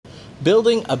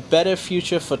Building a better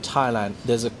future for Thailand.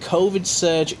 There's a COVID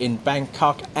surge in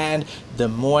Bangkok, and the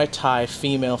Muay Thai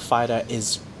female fighter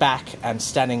is back and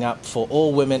standing up for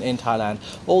all women in Thailand.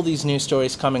 All these news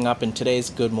stories coming up in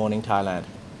today's Good Morning Thailand.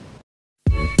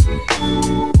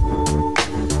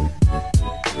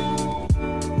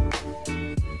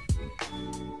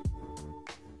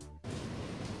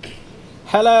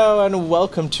 Hello and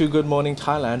welcome to Good Morning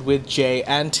Thailand with Jay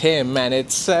and Tim, and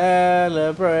it's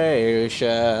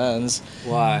celebrations.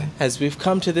 Why? As we've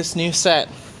come to this new set.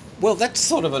 Well, that's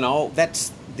sort of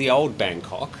that's the old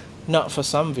Bangkok. Not for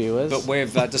some viewers. But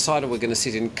we've decided we're going to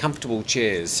sit in comfortable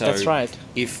chairs. So that's right.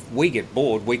 If we get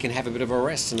bored, we can have a bit of a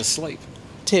rest and a sleep.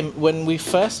 Tim, when we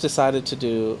first decided to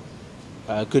do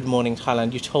Good Morning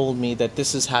Thailand, you told me that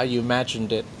this is how you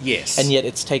imagined it. Yes. And yet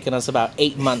it's taken us about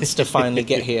 8 months to finally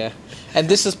get here. And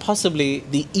this is possibly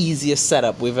the easiest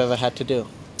setup we've ever had to do.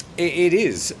 It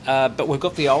is, but we've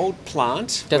got the old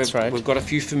plant. That's right. We've got a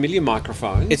few familiar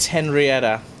microphones. It's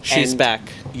Henrietta. She's and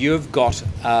back. You've got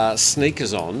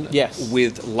sneakers on. Yes.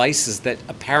 With laces that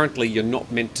apparently you're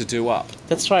not meant to do up.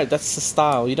 That's right. That's the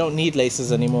style. You don't need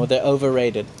laces anymore. They're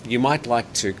overrated. You might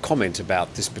like to comment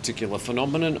about this particular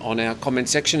phenomenon on our comment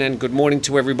section. And good morning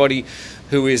to everybody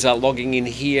who is logging in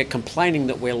here complaining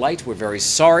that we're late. We're very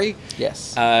sorry.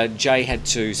 Yes. Jay had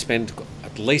to spend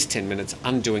at least 10 minutes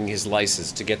undoing his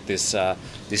laces to get this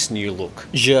this new look.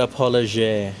 Je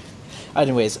apologie.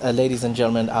 Anyways, ladies and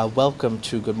gentlemen, welcome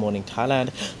to Good Morning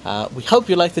Thailand. We hope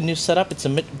you like the new setup. It's a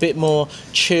bit more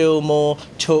chill, more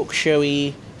talk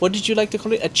showy. What did you like to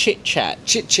call it? A chit chat.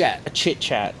 Chit chat. A chit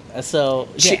chat. So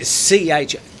yeah.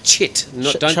 CH chit.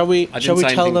 No, shall we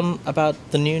tell them about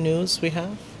the new news we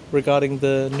have regarding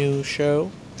the new show?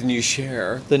 The new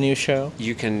show. The new show.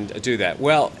 You can do that.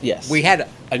 Well, yes. We had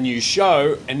a new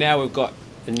show, and now we've got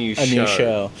a new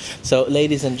show. So,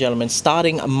 ladies and gentlemen,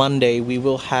 starting Monday, we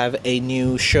will have a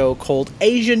new show called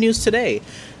Asia News Today.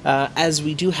 As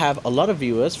we do have a lot of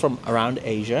viewers from around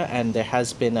Asia, and there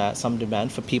has been some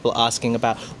demand for people asking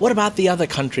about what about the other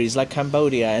countries like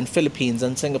Cambodia and Philippines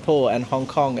and Singapore and Hong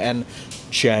Kong and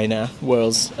China,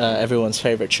 everyone's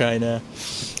favorite China.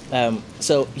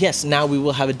 So yes, now we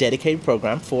will have a dedicated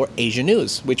program for Asia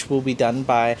News, which will be done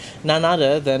by none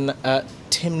other than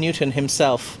Tim Newton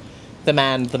himself, the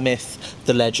man, the myth,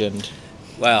 the legend.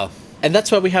 Wow. And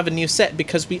that's why we have a new set,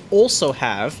 because we also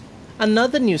have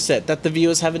another new set that the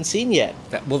viewers haven't seen yet.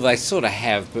 Well, they sort of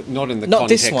have, but not in the not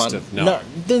context this one. of... No,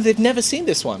 they've never seen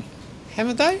this one.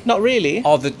 Haven't they? Not really.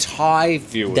 Oh, the Thai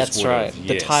viewers That's would right. have,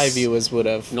 The yes. Thai viewers would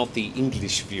have. Not the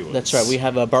English viewers. That's right. We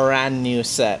have a brand new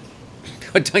set.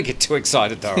 Don't get too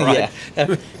excited though, right?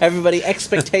 Yeah. Everybody,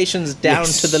 expectations down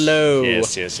to the low.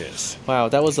 Yes. Wow,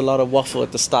 that was a lot of waffle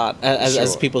at the start. As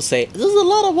Sure. people say, there's a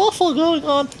lot of waffle going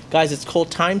on. Guys, it's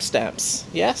called timestamps.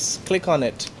 Yes? Click on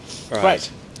it.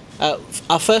 Right.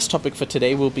 Our first topic for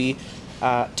today will be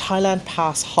Thailand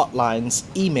Pass Hotline's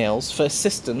emails for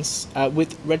assistance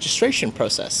with registration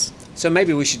process. So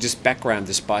maybe we should just background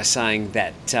this by saying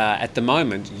that at the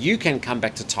moment you can come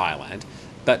back to Thailand,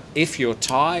 but if you're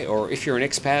Thai or if you're an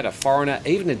expat, a foreigner,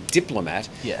 even a diplomat,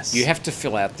 yes, you have to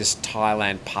fill out this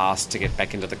Thailand Pass to get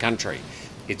back into the country.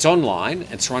 It's online,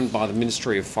 it's run by the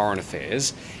Ministry of Foreign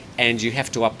Affairs, and you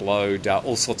have to upload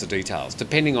all sorts of details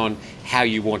depending on how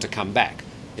you want to come back.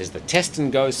 There's the test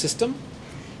and go system,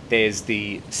 there's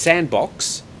the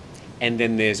sandbox, and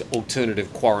then there's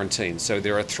alternative quarantine. So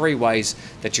there are 3 ways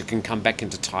that you can come back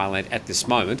into Thailand at this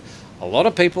moment. A lot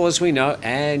of people, as we know,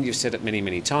 and you've said it many,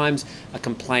 many times, are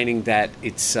complaining that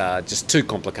it's just too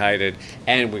complicated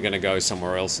and we're going to go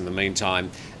somewhere else in the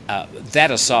meantime. That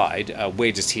aside,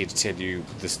 we're just here to tell you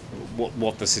this,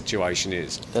 what the situation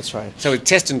is. That's right. So with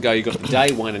test and go, you've got the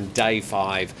day 1 and day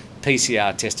 5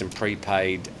 PCR test and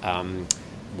prepaid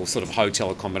sort of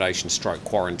hotel accommodation /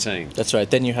 quarantine. That's right.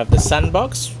 Then you have the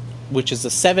sandbox, which is a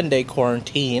 7-day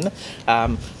quarantine.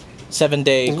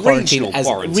 7-day quarantine as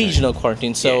regional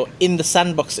quarantine. So in the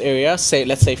sandbox area,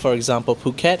 let's say for example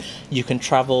Phuket, you can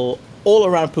travel all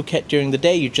around Phuket during the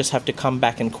day. You just have to come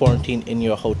back and quarantine in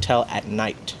your hotel at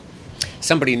night.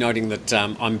 Somebody noting that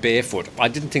I'm barefoot. I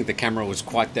didn't think the camera was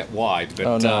quite that wide, but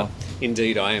oh, no.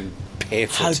 Indeed I am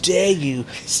barefoot. How dare you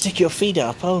stick your feet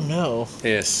up? Oh no.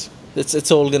 Yes.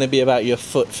 It's all going to be about your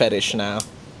foot fetish now.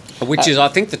 Which is, I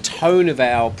think, the tone of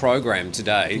our program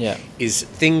today Yeah. is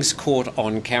things caught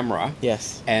on camera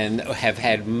Yes. and have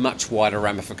had much wider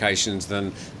ramifications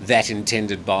than that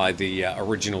intended by the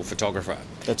original photographer.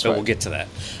 That's but right. We'll get to that.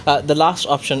 The last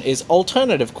option is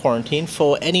alternative quarantine.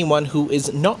 For anyone who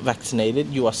is not vaccinated,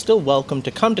 you are still welcome to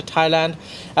come to Thailand,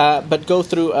 but go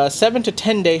through a 7 to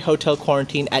 10 day hotel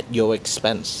quarantine at your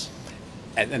expense.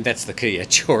 And that's the key,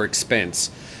 at your expense.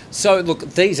 So, look,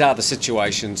 these are the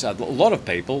situations. A lot of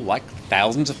people, like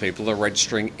thousands of people, are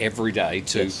registering every day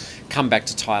to come back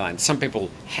to Thailand. Some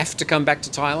people have to come back to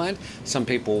Thailand. Some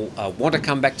people want to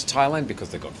come back to Thailand because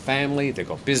they've got family, they've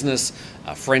got business,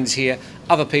 friends here.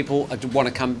 Other people want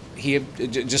to come here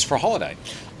just for a holiday.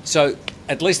 So,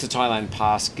 at least the Thailand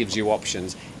Pass gives you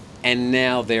options. And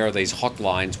now there are these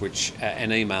hotlines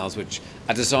and emails which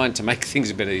are designed to make things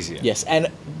a bit easier. Yes, and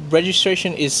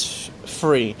registration is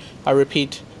free. I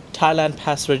repeat, Thailand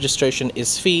Pass registration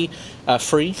is free.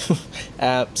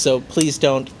 So please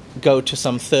don't go to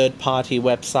some third-party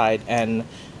website and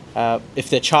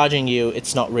if they're charging you,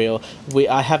 it's not real.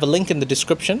 I have a link in the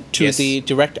description to the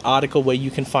direct article where you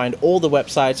can find all the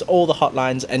websites, all the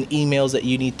hotlines and emails that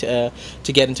you need to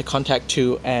get into contact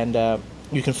to, and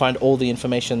you can find all the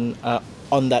information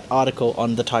on that article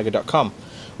on thetiger.com.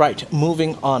 Right,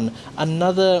 moving on.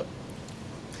 Another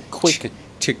quick...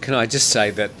 Can I just say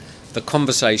that the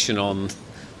conversation on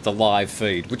the live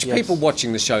feed, which people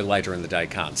watching the show later in the day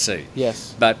can't see.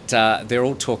 Yes. But they're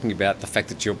all talking about the fact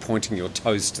that you're pointing your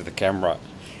toes to the camera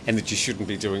and that you shouldn't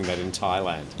be doing that in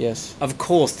Thailand. Yes. Of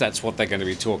course that's what they're going to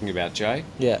be talking about, Jay.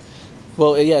 Yeah.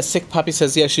 Well, yeah, Sick Puppy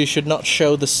says, yes, you should not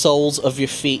show the soles of your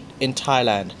feet in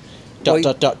Thailand. ...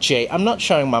 J. I'm not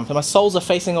showing my soles are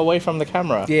facing away from the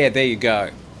camera. Yeah, there you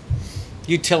go.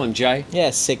 You tell him, Jay.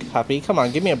 Yeah, Sick Puppy. Come on,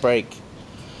 give me a break.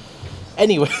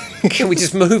 Anyway. Can we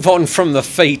just move on from the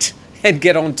feet and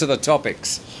get on to the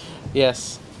topics?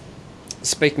 Yes.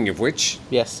 Speaking of which,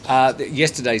 yes,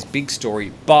 yesterday's big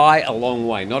story by a long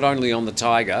way, not only on the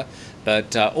Tiger,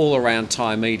 but all around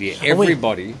Thai media.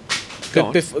 Everybody...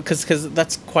 Because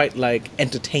that's quite like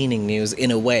entertaining news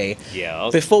in a way. Yeah.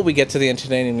 Before we get to the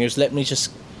entertaining news, let me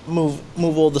just move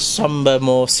all the somber,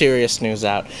 more serious news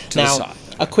out. Now,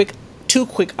 two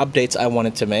quick updates I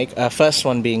wanted to make. First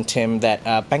one being, Tim,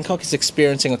 that Bangkok is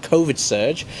experiencing a COVID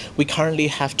surge. We currently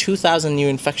have 2,000 new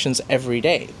infections every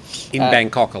day. In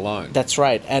Bangkok alone. That's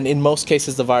right. And in most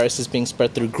cases, the virus is being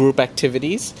spread through group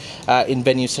activities in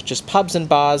venues such as pubs and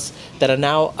bars that are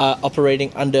now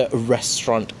operating under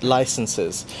restaurant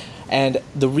licenses. And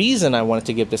the reason I wanted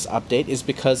to give this update is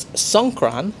because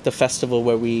Songkran, the festival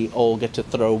where we all get to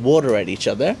throw water at each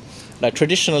other,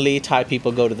 traditionally, Thai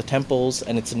people go to the temples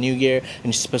and it's a new year and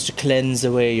you're supposed to cleanse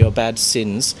away your bad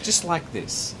sins. Just like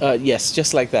this. Yes,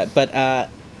 just like that. But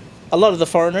a lot of the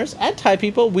foreigners and Thai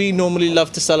people, we normally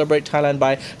love to celebrate Thailand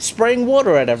by spraying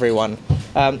water at everyone.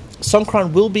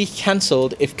 Songkran will be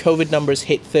cancelled if COVID numbers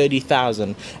hit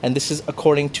 30,000. And this is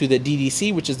according to the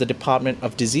DDC, which is the Department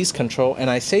of Disease Control. And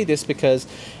I say this because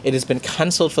it has been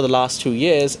cancelled for the last 2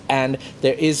 years and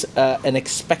there is an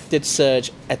expected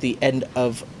surge at the end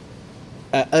of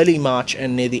early March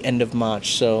and near the end of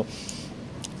March. So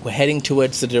we're heading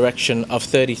towards the direction of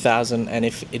 30,000, and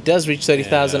if it does reach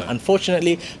 30,000,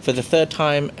 unfortunately, for the third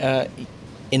time year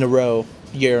in a row,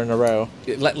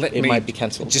 it might be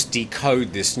cancelled. Just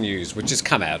decode this news, which has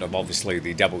come out of obviously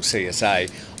the double CSA.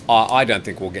 I don't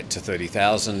think we'll get to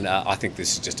 30,000. I think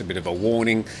this is just a bit of a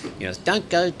warning. Don't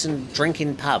go to drink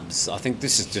in pubs. I think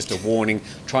this is just a warning,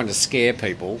 trying to scare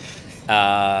people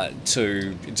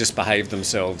to just behave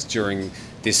themselves during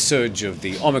this surge of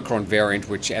the Omicron variant,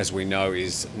 which, as we know,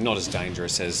 is not as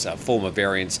dangerous as former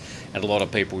variants, and a lot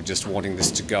of people just wanting this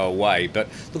to go away. But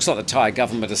looks like the Thai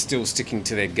government are still sticking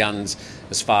to their guns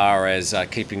as far as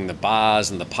keeping the bars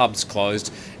and the pubs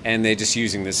closed, and they're just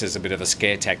using this as a bit of a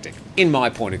scare tactic, in my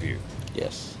point of view.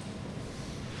 Yes.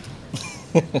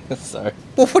 Sorry.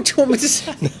 Well, what do you want me to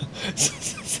say?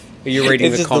 Are you reading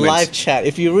the comments? It's the live chat.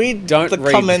 If you read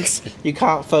comments, you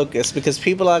can't focus because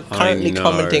people are currently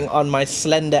commenting on my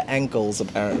slender ankles,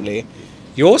 apparently.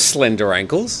 Your slender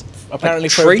ankles? Apparently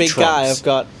like for a big guy, I've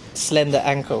got slender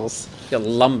ankles. You've got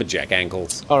lumberjack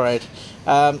ankles. All right.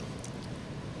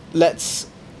 Let's...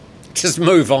 Just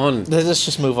move on. Let's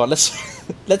just move on.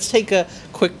 Let's take a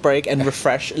quick break and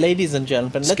refresh. Ladies and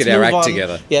gentlemen, let's get our act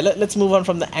together. Yeah, let's move on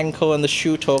from the ankle and the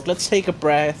shoe talk. Let's take a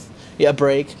break.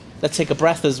 Let's take a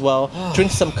breath as well,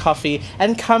 drink some coffee,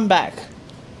 and come back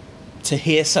to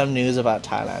hear some news about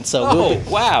Thailand. So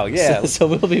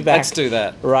we'll be back. Let's do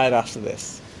that right after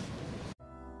this.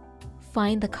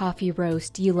 Find the coffee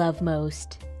roast you love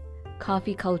most.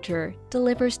 Coffee Culture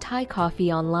delivers Thai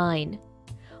coffee online.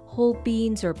 Whole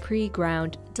beans or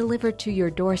pre-ground delivered to your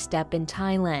doorstep in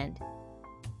Thailand.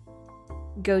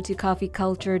 Go to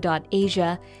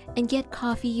coffeeculture.asia and get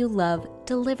coffee you love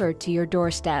delivered to your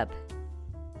doorstep.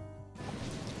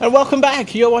 And welcome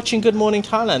back. You're watching Good Morning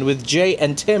Thailand with Jay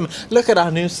and Tim. Look at our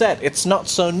new set. It's not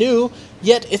so new,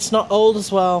 yet it's not old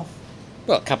as well.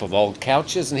 Well, a couple of old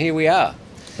couches, and here we are.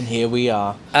 And here we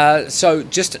are. So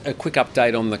just a quick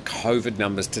update on the COVID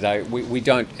numbers today. We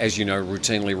don't, as you know,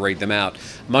 routinely read them out.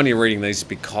 I'm only reading these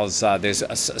because there's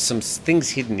some things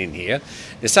hidden in here.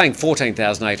 They're saying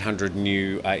 14,800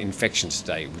 new infections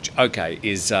today, which, okay,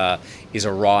 is a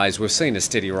rise. We've seen a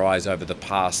steady rise over the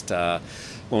past,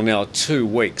 now 2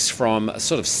 weeks, from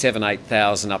sort of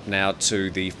 8,000 up now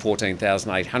to the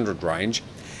 14,800 range.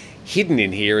 Hidden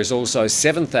in here is also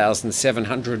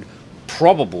 7,700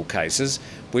 probable cases,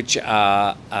 which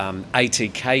are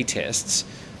ATK tests.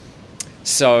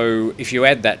 So if you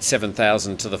add that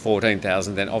 7,000 to the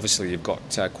 14,000, then obviously you've got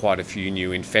quite a few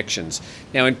new infections.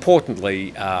 Now,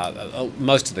 importantly,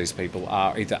 most of these people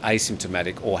are either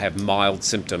asymptomatic or have mild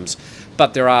symptoms,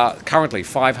 but there are currently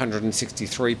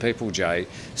 563 people, Jay,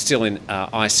 still in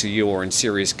ICU or in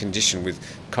serious condition with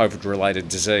COVID-related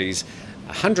disease.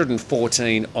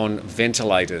 114 on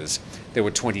ventilators. There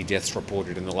were 20 deaths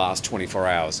reported in the last 24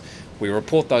 hours. We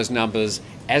report those numbers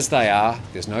as they are.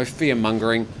 There's no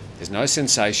fear-mongering. There's no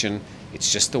sensation.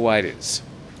 It's just the way it is.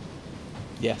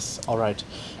 Yes, all right.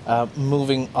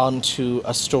 Moving on to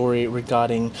a story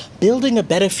regarding building a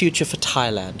better future for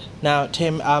Thailand. Now,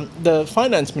 Tim, the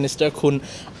Finance Minister, Kun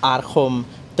Arkhom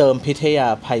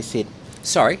Termpithaya Phaisit.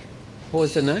 Sorry, what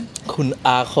was the name? Kun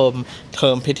Arkhom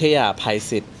Termpithaya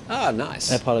Phaisit. Ah,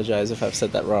 nice. I apologise if I've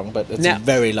said that wrong, but it's now, a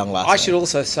very long last name. I should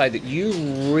also say that you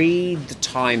read the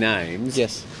Thai names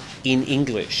in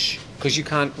English because you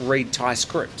can't read Thai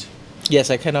script. Yes,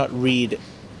 I cannot read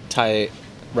Thai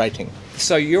writing.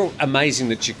 So you're amazing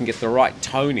that you can get the right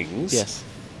tonings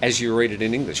as you read it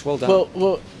in English. Well done.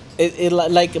 Well,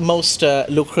 like most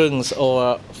Lukrungs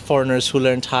or foreigners who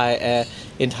learn Thai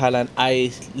in Thailand,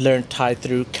 I learned Thai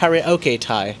through karaoke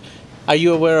Thai. Are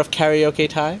you aware of karaoke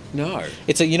Thai? No.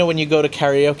 It's when you go to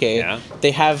karaoke,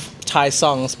 they have Thai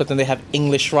songs, but then they have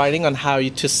English writing on how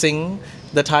to sing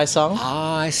the Thai song.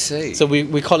 Ah, I see. So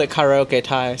we call it karaoke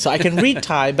Thai. So I can read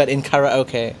Thai, but in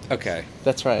karaoke. Okay.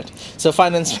 That's right. So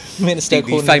Finance Minister...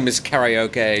 The famous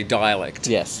karaoke dialect.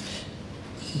 Yes.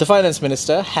 The Finance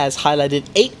Minister has highlighted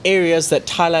 8 areas that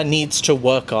Thailand needs to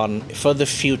work on for the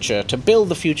future, to build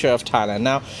the future of Thailand.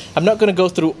 Now, I'm not going to go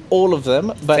through all of them,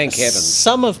 but thank heavens.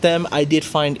 Some of them I did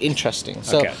find interesting.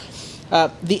 So,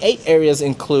 the 8 areas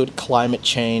include climate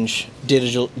change,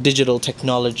 digital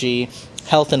technology,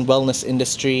 health and wellness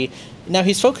industry. Now,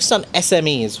 he's focused on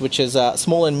SMEs, which is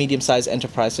small and medium-sized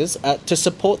enterprises, to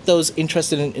support those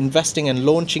interested in investing and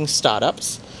launching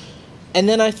startups. And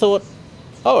then I thought,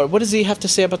 what does he have to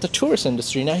say about the tourist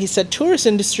industry? Now, he said tourist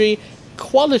industry,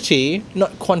 quality,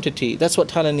 not quantity. That's what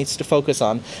Thailand needs to focus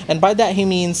on. And by that,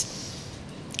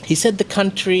 he said the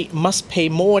country must pay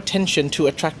more attention to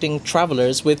attracting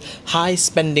travelers with high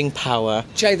spending power.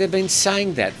 Jay, they've been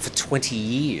saying that for 20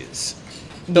 years.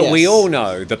 But we all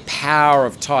know the power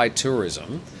of Thai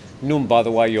tourism. Noom, by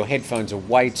the way, your headphones are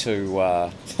way too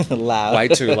loud. Way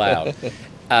too loud.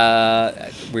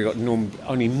 We've got Noom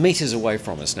only metres away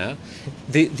from us now.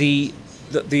 The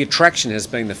attraction has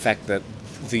been the fact that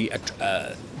the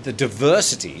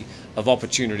diversity of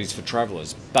opportunities for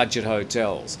travellers, budget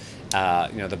hotels,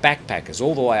 the backpackers,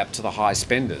 all the way up to the high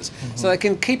spenders. Mm-hmm. So they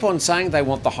can keep on saying they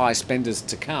want the high spenders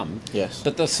to come. Yes.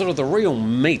 But the real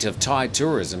meat of Thai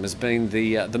tourism has been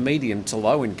the medium to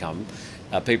low income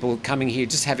people coming here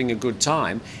just having a good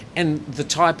time. And the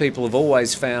Thai people have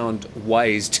always found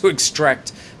ways to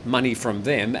extract money from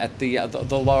them at the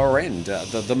lower end,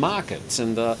 the markets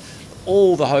and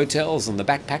all the hotels and the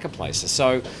backpacker places.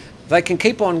 So they can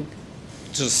keep on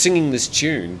sort of singing this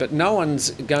tune, but no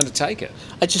one's going to take it.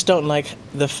 I just don't like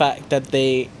the fact that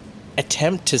they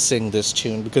attempt to sing this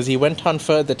tune, because he went on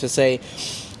further to say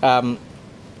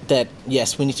that,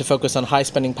 yes, we need to focus on high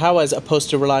spending power as opposed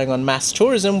to relying on mass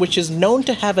tourism, which is known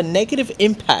to have a negative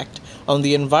impact on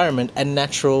the environment and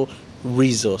natural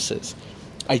resources.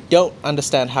 I don't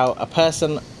understand how a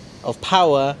person of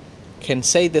power can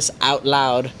say this out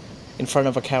loud in front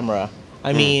of a camera.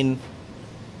 I mean,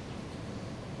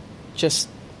 just,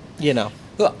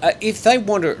 Look, if they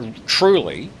want to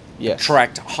truly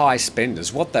attract high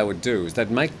spenders, what they would do is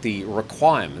they'd make the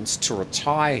requirements to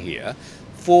retire here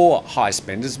for high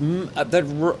spenders, they'd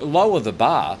lower the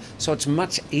bar so it's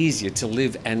much easier to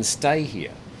live and stay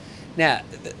here. Now,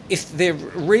 if they're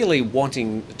really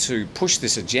wanting to push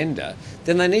this agenda,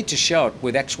 then they need to show it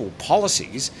with actual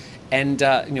policies and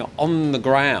on the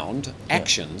ground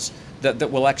actions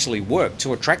that will actually work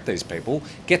to attract these people,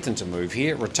 get them to move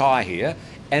here, retire here,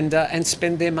 and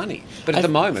spend their money. But at the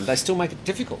moment, they still make it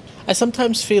difficult. I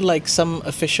sometimes feel like some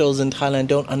officials in Thailand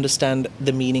don't understand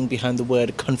the meaning behind the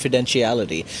word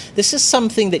confidentiality. This is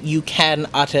something that you can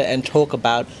utter and talk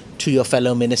about to your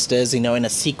fellow ministers, in a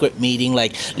secret meeting,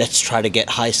 like, let's try to get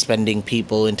high spending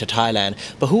people into Thailand.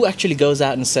 But who actually goes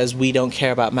out and says, we don't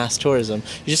care about mass tourism?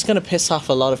 You're just going to piss off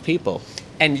a lot of people.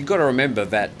 And you've got to remember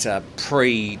that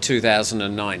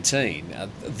pre-2019,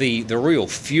 the real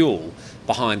fuel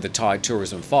behind the Thai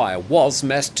tourism fire was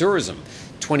mass tourism.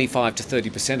 25 to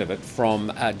 30% of it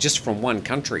from just from one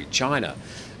country, China.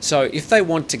 So if they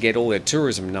want to get all their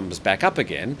tourism numbers back up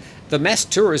again, the mass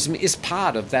tourism is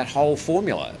part of that whole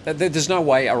formula. There's no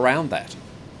way around that.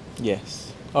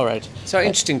 Yes. All right. So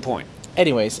interesting point.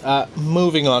 Anyways,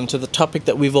 moving on to the topic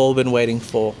that we've all been waiting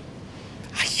for.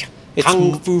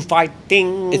 Kung Fu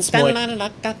fighting. It's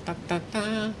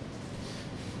Muay.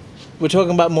 We're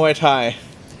talking about Muay Thai.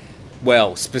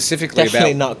 Well, specifically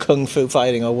Definitely about... not Kung Fu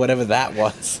fighting or whatever that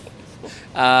was.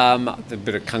 A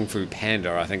bit of Kung Fu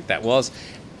Panda, I think that was.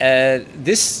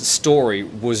 This story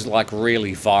was like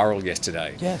really viral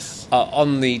yesterday. Yes.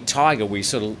 On the Tiger, we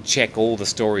sort of check all the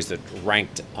stories that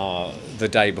ranked the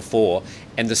day before,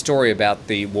 and the story about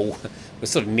we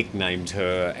sort of nicknamed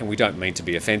her, and we don't mean to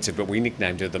be offensive, but we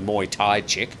nicknamed her the Muay Thai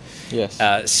chick.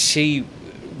 Yes. She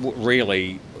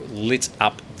really lit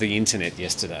up the internet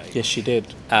yesterday. Yes, she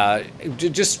did.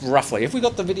 Just roughly, have we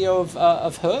got the video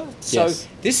of her? So yes.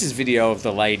 This is video of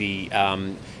the lady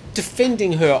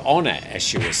defending her honour, as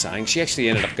she was saying. She actually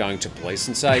ended up going to police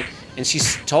and she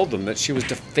told them that she was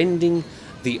defending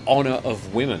the honour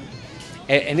of women.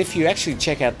 And if you actually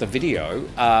check out the video,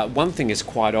 one thing is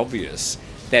quite obvious,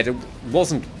 that it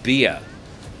wasn't beer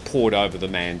poured over the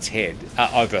man's head,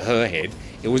 over her head.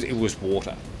 It was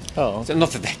water. Oh. So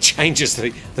not that changes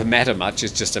the matter much,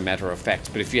 it's just a matter of fact.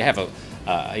 But if you have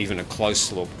even a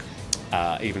close look,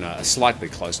 even a slightly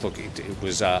close look, it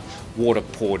was water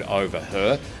poured over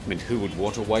her. I mean, who would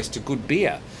water waste a good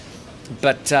beer?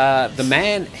 But the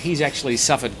man, he's actually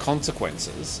suffered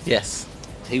consequences. Yes.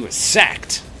 He was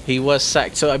sacked. He was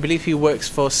sacked. So I believe he works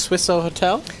for Swisso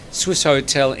Hotel? Swiss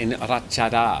Hotel in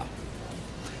Ratchada,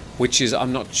 which is,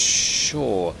 I'm not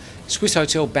sure, Swiss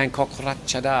Hotel Bangkok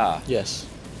Ratchada. Yes.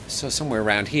 So somewhere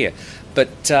around here. But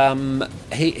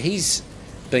he's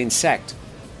been sacked.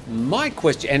 My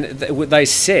question, and they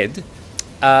said,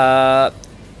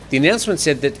 the announcement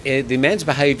said that the man's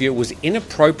behaviour was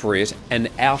inappropriate and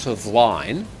out of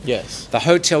line. Yes. The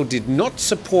hotel did not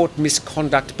support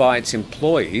misconduct by its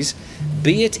employees,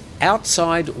 be it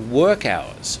outside work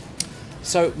hours.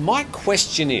 So my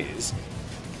question is,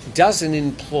 does an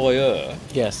employer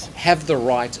Yes. have the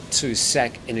right to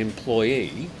sack an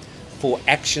employee for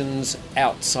actions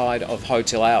outside of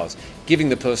hotel hours, given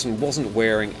the person wasn't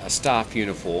wearing a staff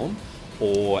uniform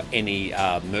or any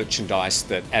merchandise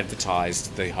that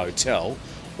advertised the hotel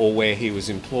or where he was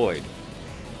employed?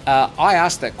 I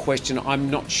asked that question. I'm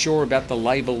not sure about the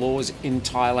labour laws in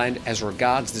Thailand as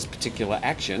regards this particular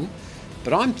action,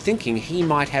 but I'm thinking he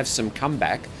might have some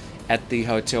comeback at the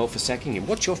hotel for sacking him.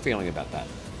 What's your feeling about that?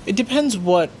 It depends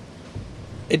what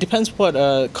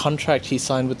contract he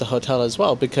signed with the hotel as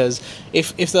well, because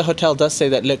if the hotel does say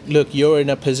that, look, you're in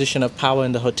a position of power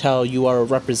in the hotel, you are a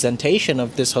representation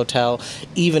of this hotel,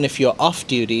 even if you're off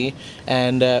duty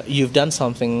and you've done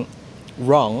something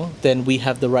wrong, then we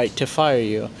have the right to fire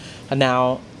you. And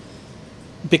now,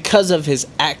 because of his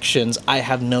actions, I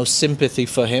have no sympathy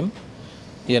for him,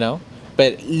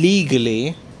 but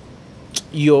legally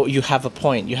you have a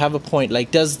point. You have a point.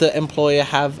 Like, does the employer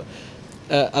have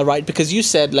a right? Because you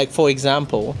said, like, for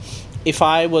example, if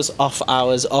I was off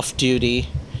hours, off duty,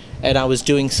 and I was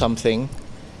doing something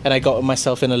and I got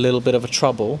myself in a little bit of a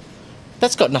trouble,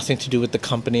 that's got nothing to do with the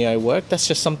company I work. That's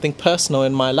just something personal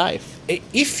in my life.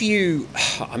 If you,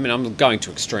 I mean, I'm going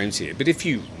to extremes here, but if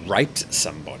you raped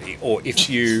somebody, or if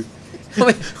you,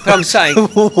 I'm saying,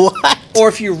 What? or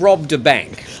if you robbed a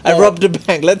bank. I robbed a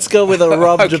bank. Let's go with a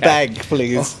robbed Okay. bank,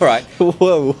 please. All right.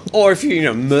 Whoa. Or if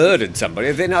you, murdered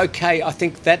somebody, then okay, I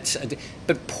think that's...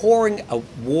 But pouring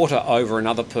water over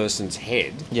another person's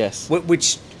head... Yes.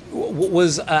 Which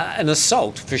was an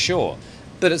assault, for sure.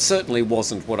 But it certainly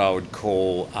wasn't what I would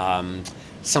call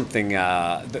something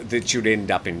that you'd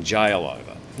end up in jail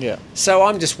over. Yeah. So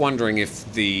I'm just wondering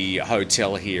if the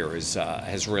hotel here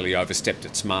has really overstepped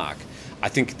its mark. I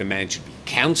think the man should be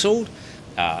counselled.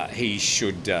 He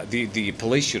should. The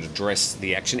police should address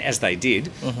the action, as they did.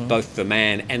 Mm-hmm. Both the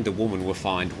man and the woman were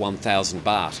fined 1,000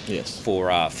 baht Yes.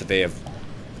 for their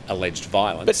alleged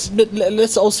violence. But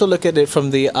let's also look at it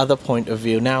from the other point of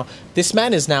view. Now, this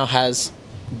man has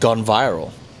gone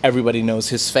viral. Everybody knows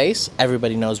his face.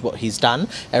 Everybody knows what he's done.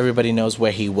 Everybody knows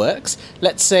where he works.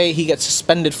 Let's say he gets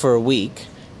suspended for a week,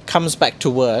 comes back to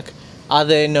work. Are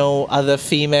there no other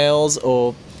females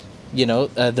or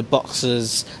the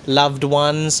boxer's loved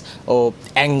ones or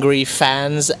angry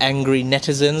fans, angry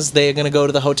netizens. They're going to go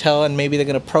to the hotel and maybe they're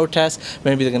going to protest.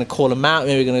 Maybe they're going to call him out.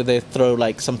 Maybe they throw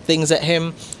like some things at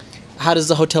him. How does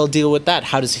the hotel deal with that?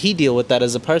 How does he deal with that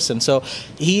as a person? So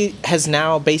he has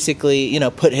now basically,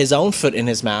 put his own foot in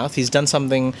his mouth. He's done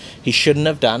something he shouldn't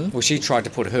have done. Well, she tried to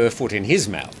put her foot in his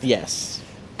mouth. Yes.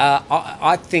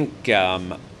 I think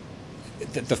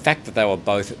the fact that they were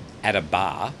both at a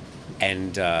bar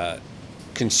and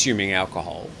consuming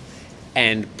alcohol,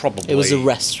 and probably... It was a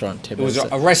restaurant. It was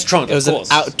a restaurant, of course. It was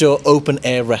an outdoor,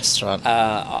 open-air restaurant.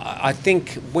 I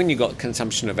think when you got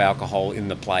consumption of alcohol in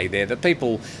the play there, that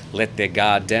people let their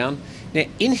guard down. Now,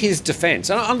 in his defence,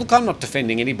 and I'm not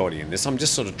defending anybody in this, I'm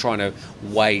just sort of trying to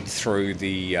wade through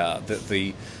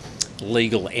the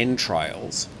legal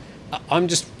entrails.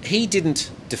 He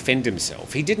didn't defend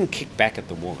himself. He didn't kick back at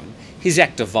the woman. His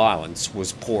act of violence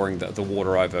was pouring the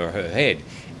water over her head.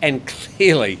 And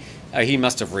clearly, he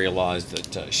must have realised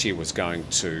that she was going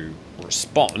to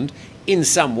respond in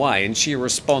some way. And she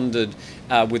responded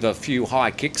with a few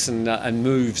high kicks and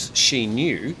moves she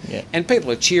knew. Yeah. And people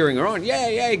are cheering her on.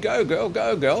 Yeah, go girl,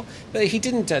 go girl. But he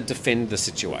didn't defend the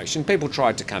situation. People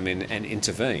tried to come in and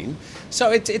intervene.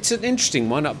 So it's an interesting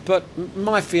one. But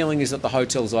my feeling is that the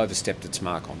hotel's overstepped its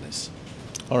mark on this.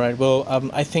 All right.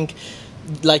 Well, I think,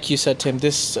 like you said, Tim,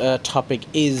 this topic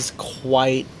is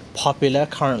quite popular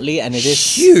currently, and it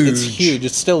is huge. It's huge.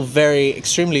 It's still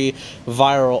extremely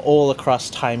viral all across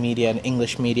Thai media and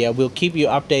English media. We'll keep you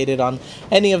updated on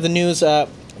any of the news or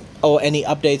any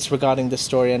updates regarding the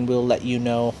story, and we'll let you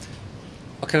know.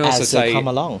 I can also say come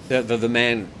along. The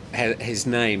man, his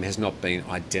name has not been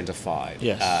identified,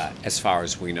 yes. As far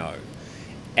as we know.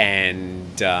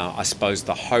 And I suppose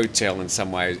the hotel in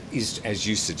some way is, as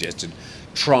you suggested,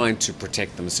 trying to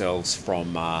protect themselves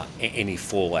from any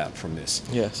fallout from this.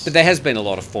 Yes. But there has been a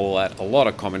lot of fallout, a lot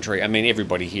of commentary. I mean,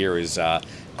 everybody here is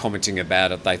commenting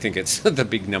about it. They think it's the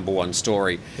big number 1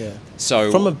 story. Yeah.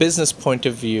 So from a business point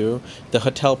of view, the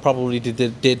hotel probably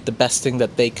did the best thing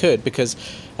that they could, because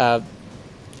very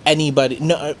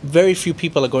few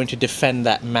people are going to defend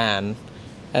that man,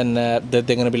 and they're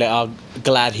going to be like, "Oh,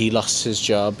 glad he lost his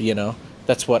job,"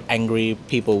 That's what angry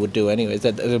people would do anyways.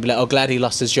 They'll be like, "Oh, glad he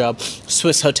lost his job.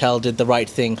 Swiss Hotel did the right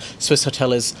thing. Swiss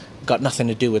Hotel has got nothing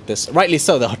to do with this." Rightly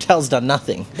so, the hotel's done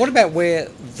nothing. What about where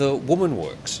the woman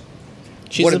works?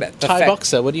 She's a Thai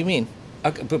boxer, what do you mean?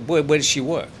 Okay, but where does she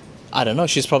work? I don't know.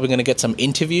 She's probably going to get some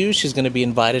interviews. She's going to be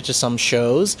invited to some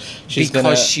shows. She's going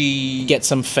to get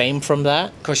some fame from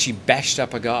that. Because she bashed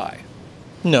up a guy.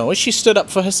 No, she stood up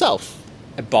for herself.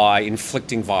 By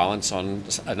inflicting violence on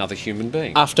another human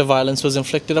being. After violence was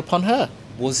inflicted upon her.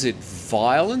 Was it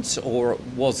violence or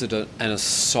was it an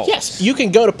assault? Yes, you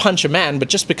can go to punch a man, but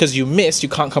just because you missed, you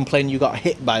can't complain you got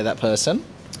hit by that person.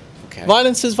 Okay.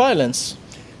 Violence is violence.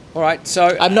 All right,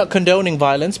 so... I'm not condoning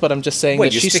violence, but I'm just saying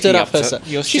that she stood up for herself.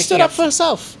 She stood up for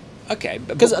herself. Okay.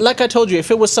 Because like I told you,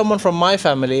 if it was someone from my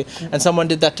family and someone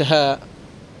did that to her,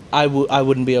 I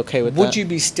wouldn't be okay with that. Would you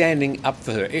be standing up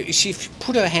for her? If she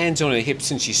put her hands on her hips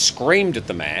and she screamed at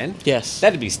the man, yes,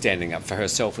 that'd be standing up for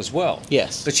herself as well.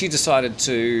 Yes. But she decided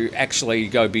to actually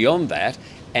go beyond that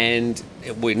and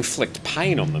it would inflict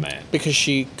pain on the man. Because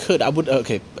she could. I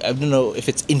don't know if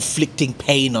it's inflicting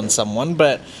pain on someone,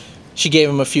 but she gave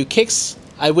him a few kicks.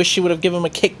 I wish she would have given him a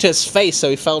kick to his face so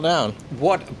he fell down.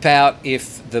 What about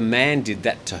if the man did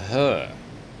that to her?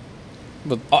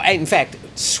 In fact,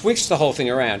 switch the whole thing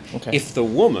around. Okay. If the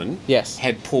woman yes.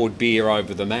 had poured beer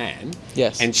over the man,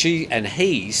 yes. and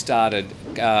he started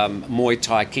Muay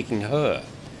Thai kicking her,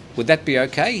 would that be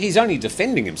okay? He's only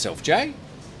defending himself, Jay.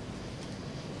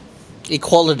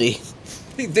 Equality.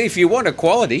 If you want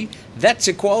equality, that's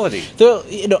equality.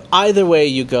 Either way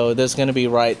you go, there's going to be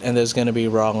right and there's going to be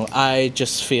wrong. I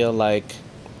just feel like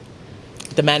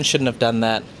the man shouldn't have done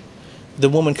that. The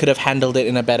woman could have handled it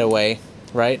in a better way,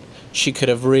 right? She could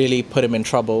have really put him in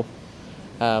trouble.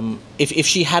 If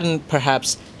she hadn't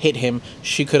perhaps hit him,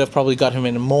 she could have probably got him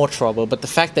in more trouble. But the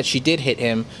fact that she did hit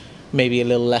him, maybe a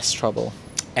little less trouble.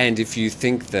 And if you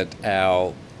think that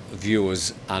our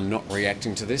viewers are not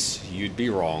reacting to this, you'd be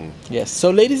wrong. Yes. So,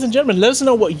 ladies and gentlemen, let us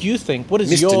know what you think. What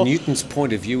is Mr. Newton's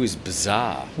point of view is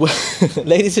bizarre.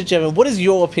 Ladies and gentlemen, what is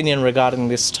your opinion regarding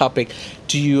this topic?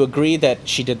 Do you agree that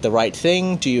she did the right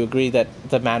thing? Do you agree that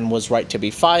the man was right to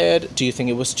be fired? Do you think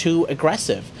it was too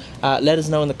aggressive? Let us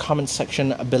know in the comments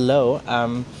section below.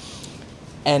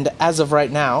 And as of right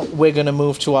now, we're going to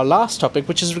move to our last topic,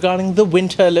 which is regarding the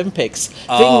Winter Olympics.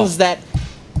 Things that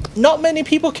not many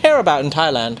people care about in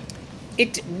Thailand.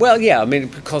 Well, yeah, I mean,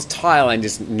 because Thailand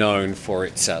isn't known for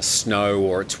its snow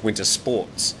or its winter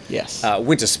sports. Yes.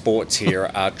 Winter sports here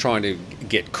are trying to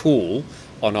get cool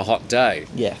on a hot day.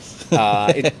 Yes.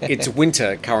 It's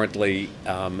winter currently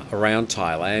around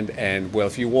Thailand, and well,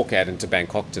 if you walk out into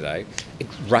Bangkok today, it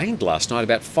rained last night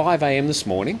about 5 a.m. this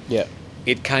morning. Yeah.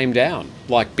 It came down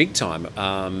like big time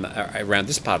around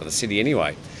this part of the city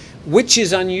anyway, which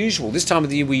is unusual. This time of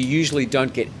the year we usually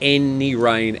don't get any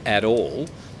rain at all,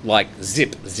 like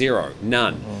zip, zero,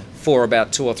 none, for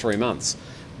about 2 or 3 months.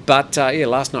 But yeah,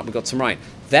 last night we got some rain.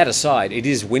 That aside, it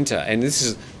is winter, and this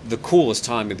is the coolest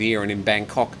time of the year, and in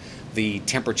Bangkok the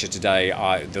temperature today,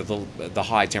 the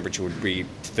high temperature would be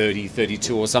 30,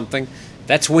 32 or something.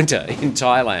 That's winter in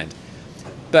Thailand.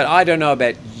 But I don't know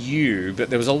about you, but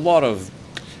there was a lot of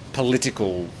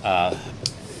political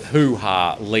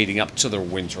hoo-ha leading up to the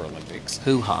Winter Olympics.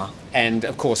 Hoo-ha. And,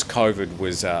 of course, COVID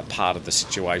was part of the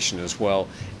situation as well.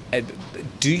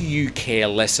 Do you care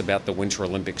less about the Winter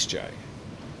Olympics, Jay?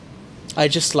 I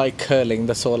just like curling,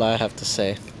 that's all I have to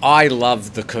say. I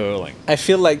love the curling. I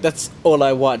feel like that's all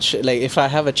I watch. Like, if I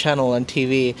have a channel on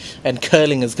TV and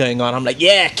curling is going on, I'm like,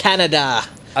 yeah, Canada!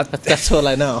 That's all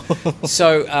I know.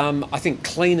 So I think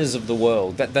cleaners of the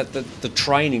world, the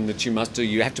training that you must do,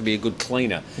 you have to be a good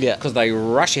cleaner. Yeah. Because they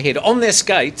rush ahead on their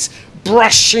skates,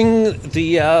 brushing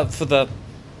for the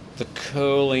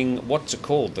curling, what's it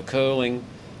called? The curling,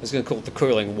 I was going to call it the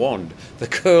curling wand. The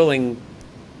curling,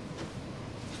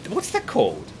 what's that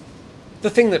called? The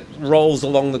thing that rolls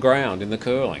along the ground in the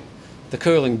curling. The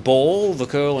curling ball, the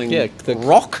curling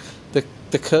rock.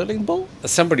 The curling ball?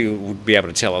 Somebody would be able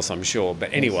to tell us, I'm sure.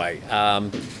 But anyway,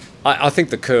 I think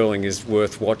the curling is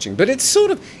worth watching. But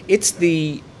it's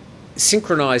the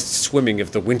synchronised swimming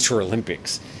of the Winter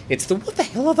Olympics. It's the what the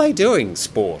hell are they doing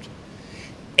sport.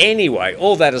 Anyway,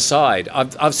 all that aside,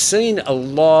 I've seen a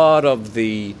lot of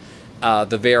the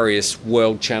various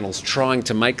world channels trying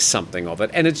to make something of it,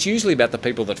 and it's usually about the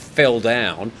people that fell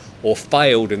down or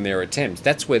failed in their attempts.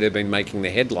 That's where they've been making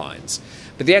the headlines.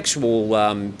 But the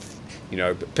actual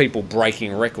people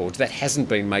breaking records, that hasn't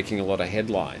been making a lot of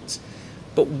headlines.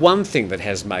 But one thing that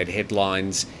has made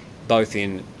headlines both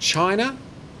in China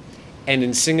and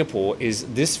in Singapore is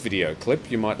this video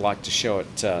clip. You might like to show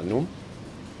it, Noom.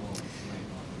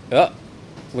 Oh,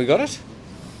 we got it?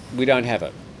 We don't have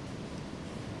it.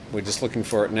 We're just looking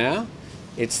for it now.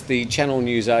 It's the Channel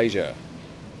News Asia.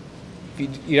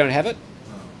 You don't have it?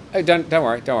 Oh, don't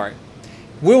worry.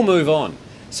 We'll move on.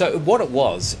 So what it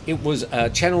was a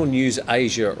Channel News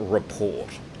Asia report.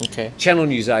 Okay. Channel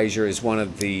News Asia is one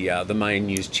of the main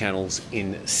news channels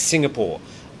in Singapore,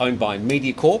 owned by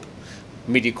MediaCorp.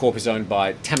 MediaCorp is owned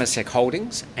by Temasek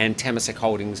Holdings, and Temasek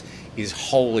Holdings is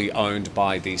wholly owned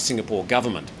by the Singapore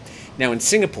government. Now in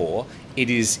Singapore, it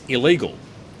is illegal,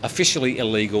 officially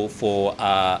illegal for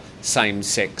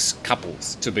same-sex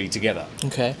couples to be together.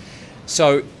 Okay.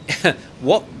 So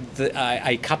what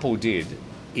a couple did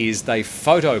is they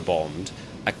photobombed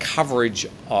a coverage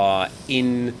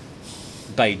in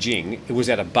Beijing. It was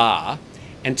at a bar,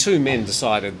 and two men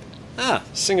decided,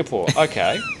 Singapore,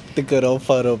 okay. The good old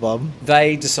photobomb.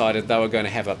 They decided they were going to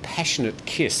have a passionate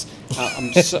kiss.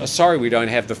 I'm sorry we don't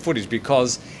have the footage,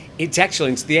 because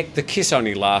the kiss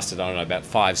only lasted, I don't know, about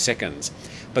 5 seconds.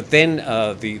 But then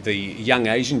the young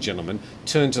Asian gentleman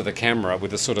turned to the camera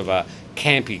with a sort of a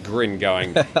campy grin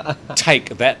going,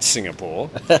 "Take that, Singapore."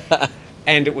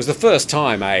 And it was the first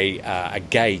time a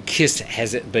gay kiss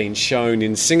has been shown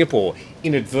in Singapore,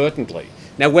 inadvertently.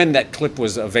 Now, when that clip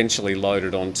was eventually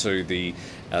loaded onto the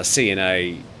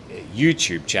CNA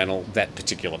YouTube channel, that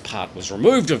particular part was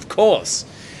removed, of course.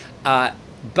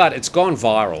 But it's gone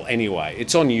viral anyway.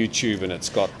 It's on YouTube, and it's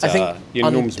got. I think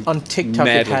on TikTok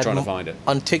madly trying to find it.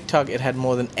 On TikTok, it had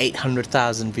more than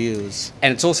 800,000 views.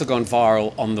 And it's also gone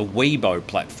viral on the Weibo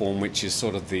platform, which is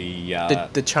sort of the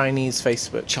Chinese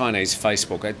Facebook. Chinese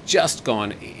Facebook. It's just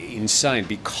gone insane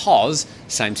because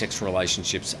same-sex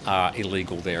relationships are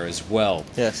illegal there as well.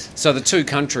 Yes. So the two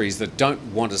countries that don't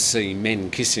want to see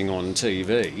men kissing on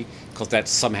TV, because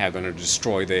that's somehow going to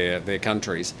destroy their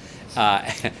countries.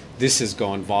 This has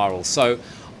gone viral. So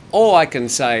all I can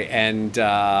say, and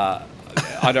I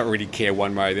don't really care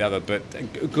one way or the other, but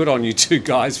good on you two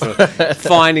guys for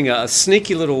finding a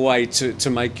sneaky little way to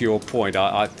make your point.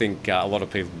 I think a lot of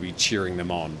people will be cheering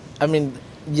them on. I mean,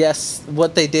 yes,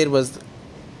 what they did was,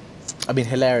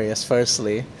 hilarious,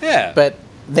 firstly. Yeah. But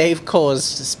they've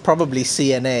caused probably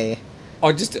CNA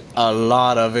just a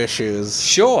lot of issues.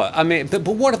 Sure. I mean, but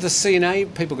what are the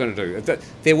CNA people going to do?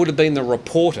 There would have been the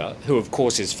reporter, who of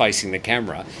course is facing the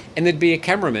camera, and there'd be a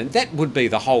cameraman. That would be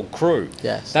the whole crew.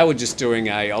 Yes. They were just doing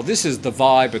this is the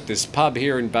vibe at this pub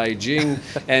here in Beijing,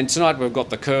 and tonight we've got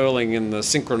the curling and the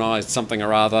synchronised something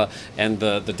or other, and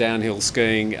the downhill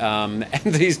skiing, and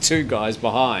these two guys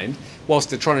behind,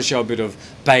 whilst they're trying to show a bit of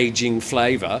Beijing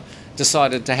flavour,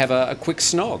 decided to have a quick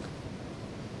snog.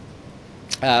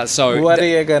 So what are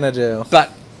you gonna do?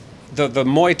 But the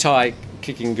Muay Thai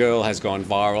kicking girl has gone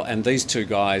viral, and these two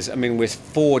guys, I mean, with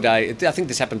 4 days, I think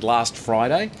this happened last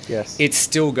Friday. Yes. It's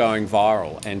still going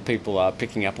viral, and people are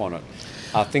picking up on it.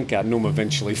 I think Noom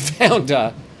eventually found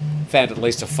at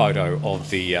least a photo of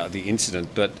the incident,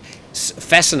 but it's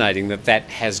fascinating that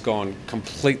has gone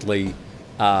completely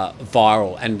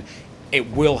viral, and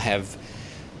it will have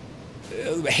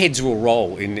heads will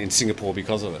roll in Singapore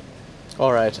because of it.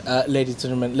 All right, ladies and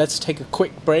gentlemen, let's take a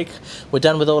quick break. We're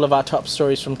done with all of our top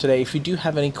stories from today. If you do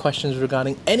have any questions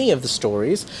regarding any of the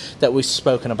stories that we've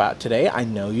spoken about today, I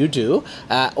know you do,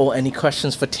 or any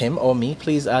questions for Tim or me,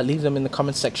 please leave them in the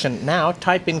comments section now.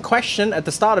 Type in question at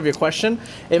the start of your question.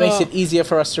 It makes it easier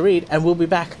for us to read, and we'll be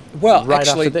back right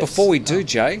actually, after this. before we do,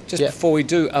 Jay, before we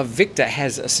do, Victor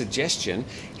has a suggestion.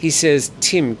 He says,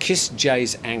 Tim, kiss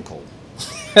Jay's ankle.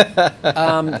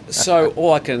 So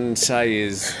all I can say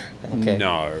is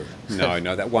no,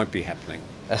 that won't be happening.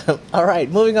 All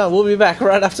right, moving on. We'll be back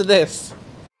right after this.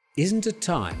 Isn't it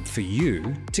time for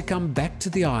you to come back to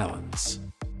the islands?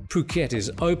 Phuket is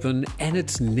open and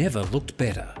it's never looked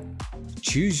better.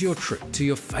 Choose your trip to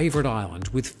your favourite island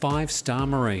with 5 Star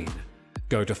Marine.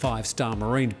 Go to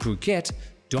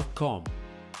 5starmarinephuket.com.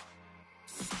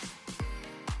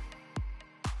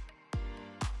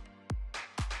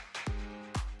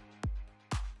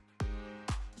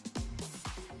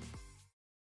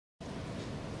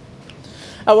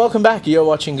 Welcome back. You're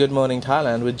watching Good Morning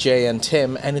Thailand with Jay and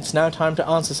Tim, and it's now time to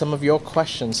answer some of your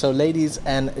questions. So, ladies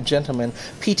and gentlemen,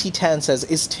 PT Tan says,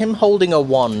 is Tim holding a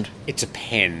wand? It's a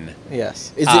pen.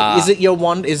 Yes. Is it your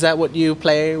wand? Is that what you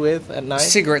play with at night?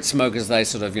 Cigarette smokers, they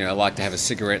sort of, like to have a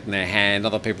cigarette in their hand.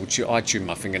 Other people I chew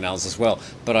my fingernails as well.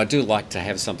 But I do like to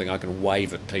have something I can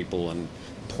wave at people and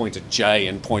point at Jay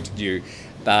and point at you.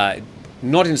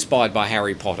 Not inspired by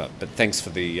Harry Potter, but thanks for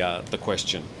the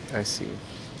question. I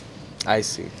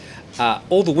see.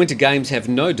 All the winter games have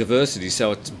no diversity,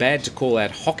 so it's bad to call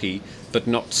out hockey, but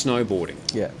not snowboarding.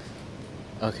 Yeah.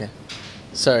 Okay.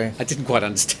 Sorry. I didn't quite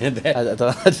understand that.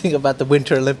 I think about the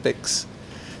Winter Olympics.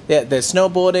 Yeah, there's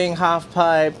snowboarding, half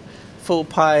pipe, full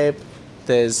pipe.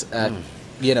 There's,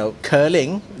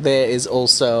 curling. There is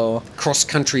also...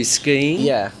 cross-country skiing.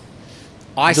 Yeah.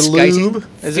 Ice skating.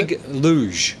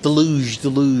 Luge. The luge.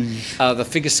 The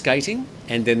figure skating.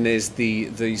 And then there's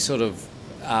the sort of...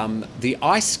 the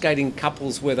ice skating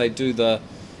couples where they do the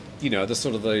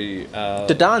dancing.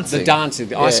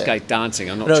 The ice skate dancing.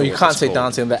 I'm not sure. No, you can't say called.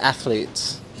 Dancing. They're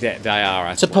athletes. Yeah, they are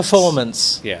athletes. It's a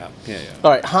performance. Yeah.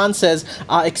 All right. Hans says,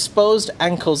 are exposed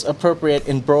ankles appropriate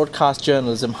in broadcast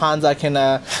journalism? Hans, I can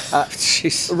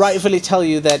rightfully tell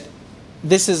you that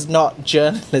this is not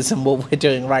journalism, what we're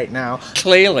doing right now.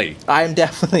 Clearly. I am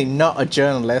definitely not a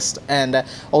journalist, and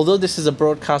although this is a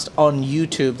broadcast on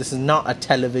YouTube, this is not a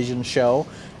television show,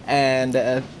 and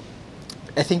I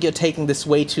think you're taking this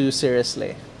way too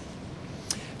seriously.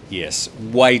 Yes,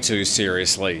 way too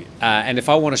seriously. And if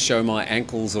I want to show my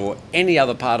ankles or any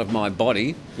other part of my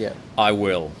body, I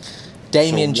will.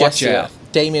 Damien so watch out.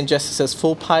 Damien Jester says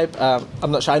full pipe.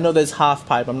 I'm not sure. I know there's half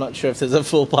pipe. I'm not sure if there's a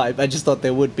full pipe. I just thought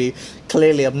there would be.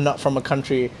 Clearly, I'm not from a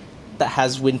country that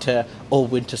has winter or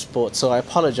winter sports, so I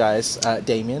apologize,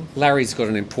 Damien. Larry's got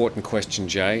an important question,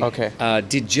 Jay. Okay.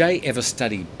 Did Jay ever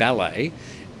study ballet?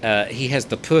 He has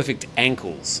the perfect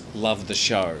ankles. Love the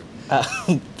show.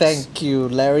 Thank you,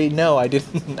 Larry. No, I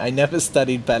didn't. I never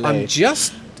studied ballet.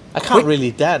 I can't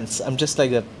really dance. I'm just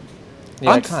like a...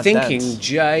 Yeah, I'm thinking dance.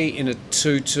 Jay in a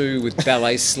tutu with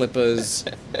ballet slippers.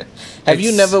 Have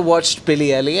you never watched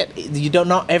Billy Elliot?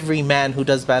 Not every man who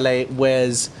does ballet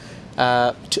wears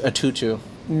a tutu.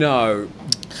 No.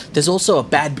 There's also a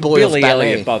bad boy Billy of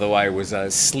ballet. Elliot, by the way, was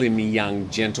a slim young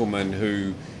gentleman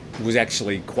who was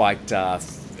actually quite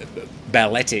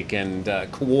balletic and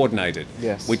coordinated.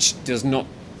 Yes. Which does not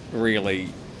really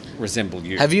resemble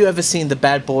you. Have you ever seen the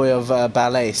bad boy of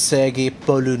ballet, Sergei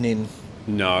Polunin?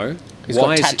 No. He's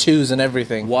got tattoos and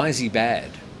everything. Why is he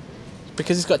bad?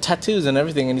 Because he's got tattoos and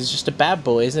everything, and he's just a bad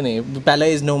boy, isn't he?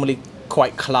 Ballet is normally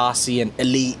quite classy and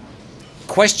elite.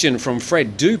 Question from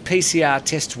Fred. Do PCR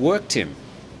tests work, Tim?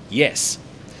 Yes.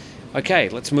 Okay,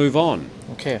 let's move on.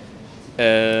 Okay.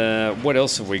 What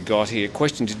else have we got here?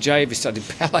 Question to Jay, have you studied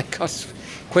ballet?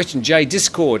 Question Jay,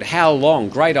 Discord, how long?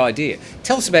 Great idea.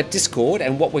 Tell us about Discord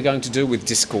and what we're going to do with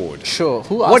Discord. Sure.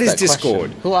 Who asked What is that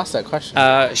Discord? Question? Who asked that question?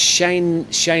 Shane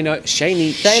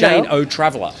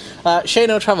O'Traveller. Shane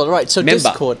O'Traveller, right. So Member.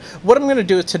 Discord. What I'm going to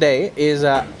do today is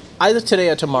either today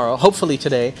or tomorrow, hopefully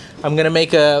today, I'm going to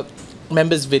make a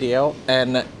members video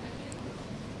and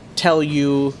tell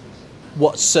you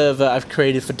what server I've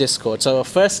created for Discord. So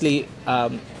firstly,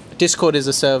 Discord is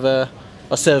a server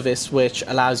or service which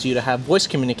allows you to have voice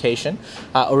communication,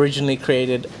 originally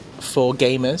created for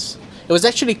gamers. It was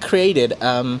actually created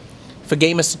for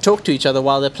gamers to talk to each other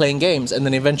while they're playing games, and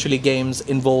then eventually games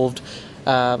involved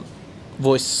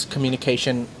voice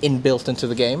communication inbuilt into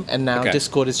the game, and now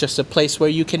Discord is just a place where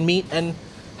you can meet and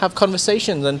have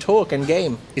conversations and talk and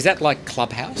game. Is that like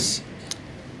Clubhouse?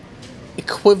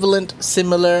 Equivalent,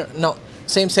 similar, not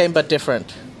same but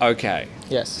different. Okay.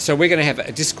 Yes. So we're going to have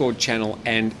a Discord channel,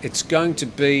 and it's going to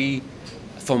be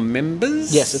for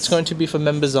members? Yes, it's going to be for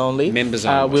members only. Members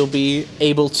only. We'll be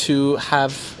able to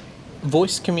have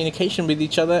voice communication with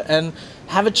each other and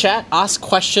have a chat, ask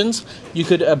questions. You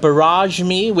could barrage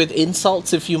me with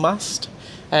insults if you must,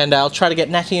 and I'll try to get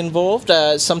Natty involved.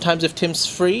 Sometimes if Tim's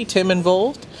free, Tim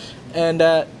involved. And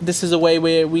this is a way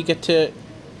where we get to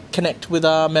connect with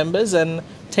our members and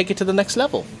take it to the next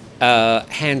level.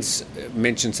 Hans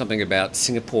mentioned something about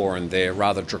Singapore and their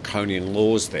rather draconian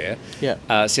laws there.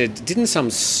 Yeah. Said, didn't some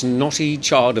snotty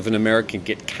child of an American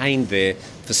get caned there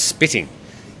for spitting?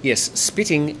 Yes,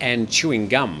 spitting and chewing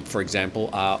gum, for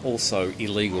example, are also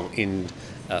illegal in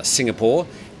Singapore,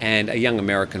 and a young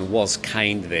American was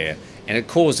caned there. And it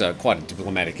caused quite a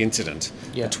diplomatic incident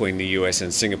between the US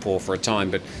and Singapore for a time,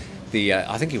 but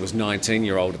I think he was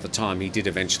 19-year-old at the time. He did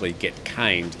eventually get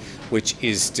caned, which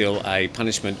is still a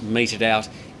punishment meted out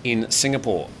in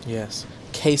Singapore. Yes.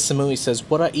 Kay Samui says,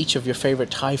 what are each of your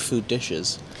favourite Thai food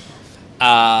dishes?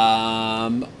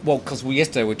 Well, because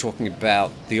yesterday we were talking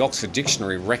about the Oxford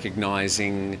Dictionary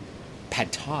recognising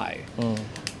Pad Thai.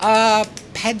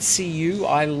 Pad See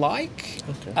I like.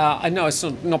 Okay. I know it's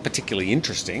not particularly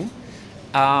interesting.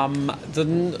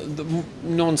 The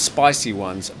non-spicy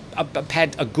ones,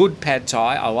 a good Pad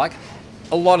Thai I like.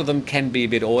 A lot of them can be a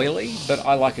bit oily, but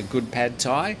I like a good Pad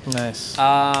Thai. Nice.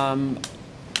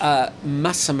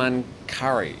 Massaman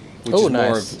curry, which is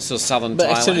more of sort of southern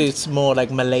Thailand. Actually, it's more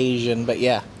like Malaysian, but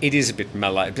yeah. It is a bit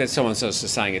Malay. But someone's also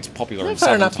saying it's popular in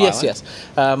fair southern enough. Thailand.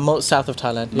 Yes. More south of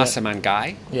Thailand. Yeah. Massaman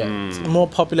gai. Yeah. It's more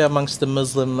popular amongst the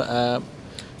Muslim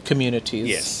communities.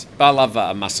 Yes. I love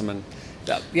massaman.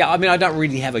 Yeah, I mean, I don't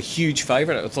really have a huge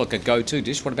favourite. It's like a go-to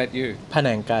dish. What about you?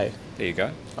 Panang gai. There you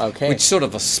go. Okay. Which sort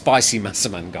of a spicy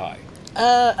massaman gai.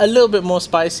 A little bit more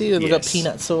spicy. We've got Yes.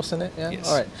 peanut sauce in it. Yeah. Yes.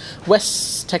 All right.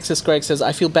 West Texas Greg says,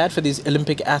 I feel bad for these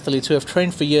Olympic athletes who have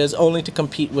trained for years only to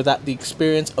compete without the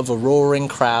experience of a roaring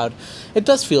crowd. It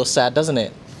does feel sad, doesn't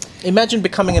it? Imagine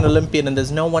becoming an Olympian and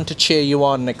there's no one to cheer you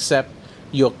on except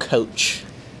your coach.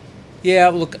 Yeah,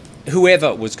 look,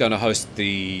 whoever was going to host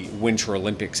the Winter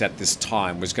Olympics at this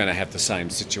time was going to have the same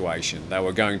situation. They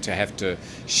were going to have to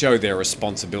show their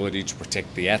responsibility to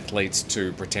protect the athletes,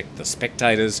 to protect the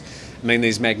spectators. I mean,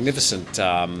 these magnificent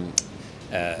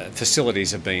facilities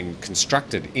have been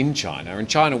constructed in China, and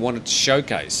China wanted to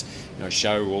showcase,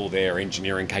 show all their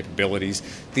engineering capabilities.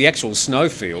 The actual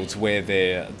snowfields where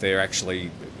they're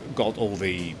actually got all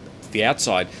the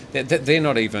outside, they're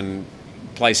not even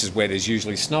places where there's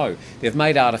usually snow. They've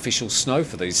made artificial snow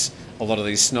for a lot of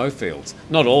these snowfields.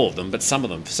 Not all of them, but some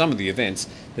of them. For some of the events,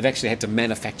 they've actually had to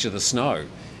manufacture the snow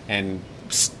and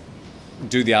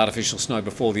do the artificial snow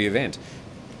before the event.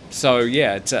 So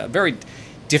yeah, it's very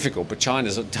difficult, but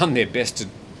China's done their best to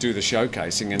do the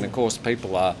showcasing, and of course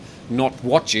people are not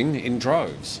watching in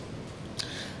droves.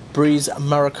 Breeze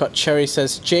Maracot Cherry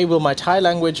says, Jay, will my Thai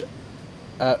language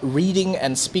reading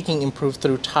and speaking improve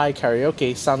through Thai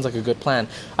karaoke? Sounds like a good plan.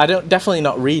 Definitely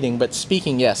not reading, but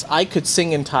speaking, yes. I could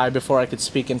sing in Thai before I could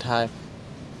speak in Thai.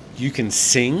 You can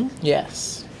sing?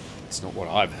 Yes. That's not what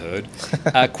I've heard.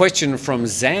 Question from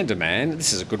Zanderman.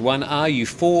 This is a good one. Are you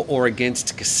for or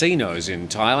against casinos in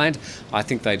Thailand? I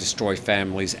think they destroy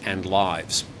families and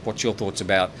lives. What's your thoughts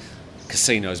about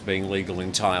casinos being legal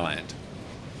in Thailand?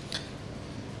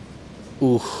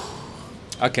 Ooh.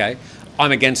 Okay.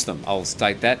 I'm against them. I'll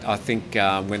state that. I think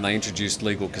when they introduced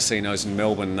legal casinos in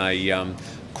Melbourne, they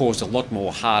caused a lot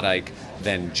more heartache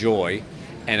than joy.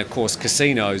 And of course,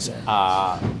 casinos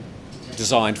are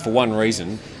designed for one reason,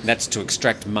 and that's to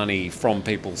extract money from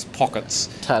people's pockets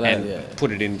and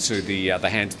put it into the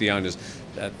hands of the owners.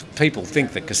 People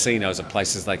think that casinos are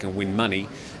places they can win money.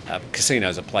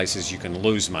 Casinos are places you can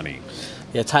lose money.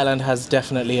 Yeah, Thailand has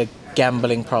definitely a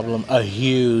gambling problem, a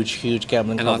huge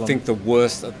gambling problem. And I think the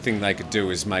worst thing they could do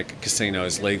is make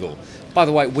casinos legal. By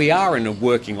the way, we are in a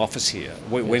working office here.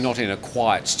 We're not in a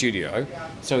quiet studio,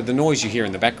 so the noise you hear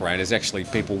in the background is actually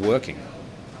people working.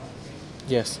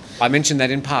 Yes. I mentioned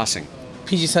that in passing.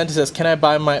 PG Santa says, can I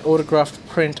buy my autographed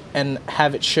print and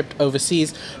have it shipped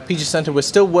overseas? PG Santa, we're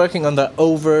still working on the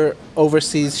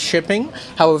overseas shipping.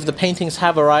 However, the paintings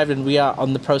have arrived and we are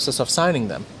on the process of signing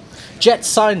them. Jet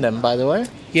signed them, by the way.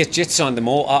 Yes, Jet signed them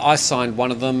all. I signed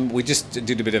one of them. We just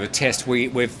did a bit of a test.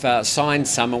 We've signed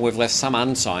some and we've left some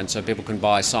unsigned so people can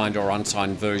buy signed or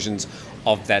unsigned versions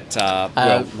of that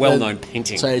well-known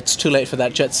painting. So it's too late for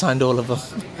that. Jet signed all of them.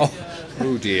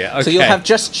 Oh dear. Okay. So you'll have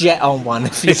just Jet on one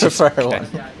if you prefer one.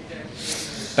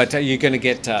 But you're going to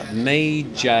get me,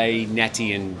 Jay,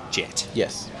 Natty and Jet.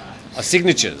 Yes.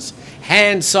 Signatures.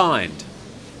 Hand-signed.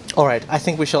 All right, I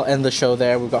think we shall end the show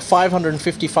there. We've got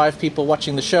 555 people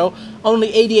watching the show.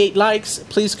 Only 88 likes.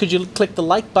 Please, could you click the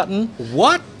like button?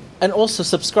 What? And also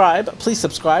subscribe. Please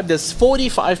subscribe. There's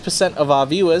 45% of our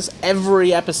viewers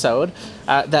every episode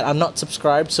that are not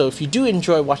subscribed. So if you do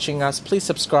enjoy watching us, please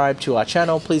subscribe to our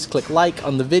channel. Please click like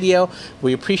on the video.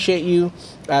 We appreciate you.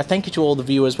 Thank you to all the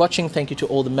viewers watching. Thank you to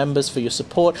all the members for your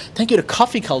support. Thank you to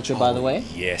Coffee Culture, by the way.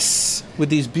 Yes. With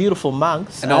these beautiful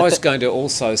mugs. And I was going to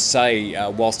also say,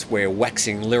 whilst we're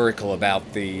waxing lyrical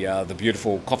about the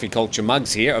beautiful Coffee Culture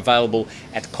mugs here, available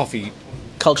at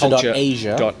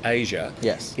Culture.Asia,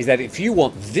 yes, is that if you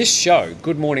want this show,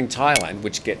 Good Morning Thailand,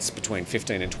 which gets between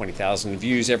 15 and 20,000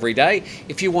 views every day,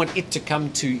 if you want it to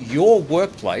come to your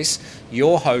workplace,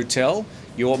 your hotel,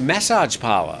 your massage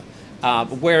parlour,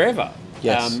 wherever,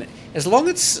 yes, as long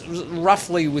as it's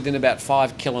roughly within about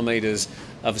 5 kilometres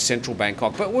of central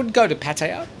Bangkok, but would go to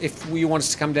Pattaya if you want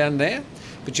us to come down there,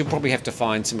 but you'll probably have to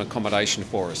find some accommodation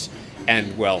for us.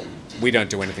 And, well, we don't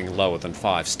do anything lower than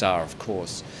 5-star, of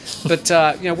course. But,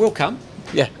 we'll come.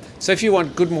 Yeah. So if you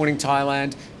want Good Morning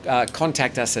Thailand,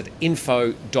 contact us at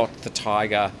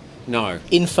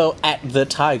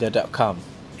info@thetiger.com.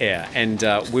 Yeah, and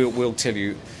we'll tell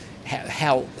you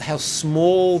how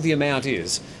small the amount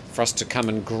is for us to come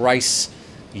and grace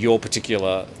your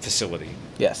particular facility.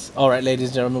 Yes. All right, ladies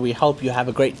and gentlemen, we hope you have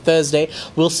a great Thursday.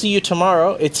 We'll see you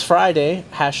tomorrow. It's Friday,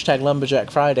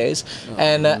 #Lumberjack Fridays,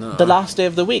 and the last day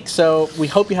of the week. So we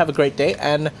hope you have a great day,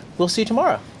 and we'll see you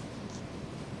tomorrow.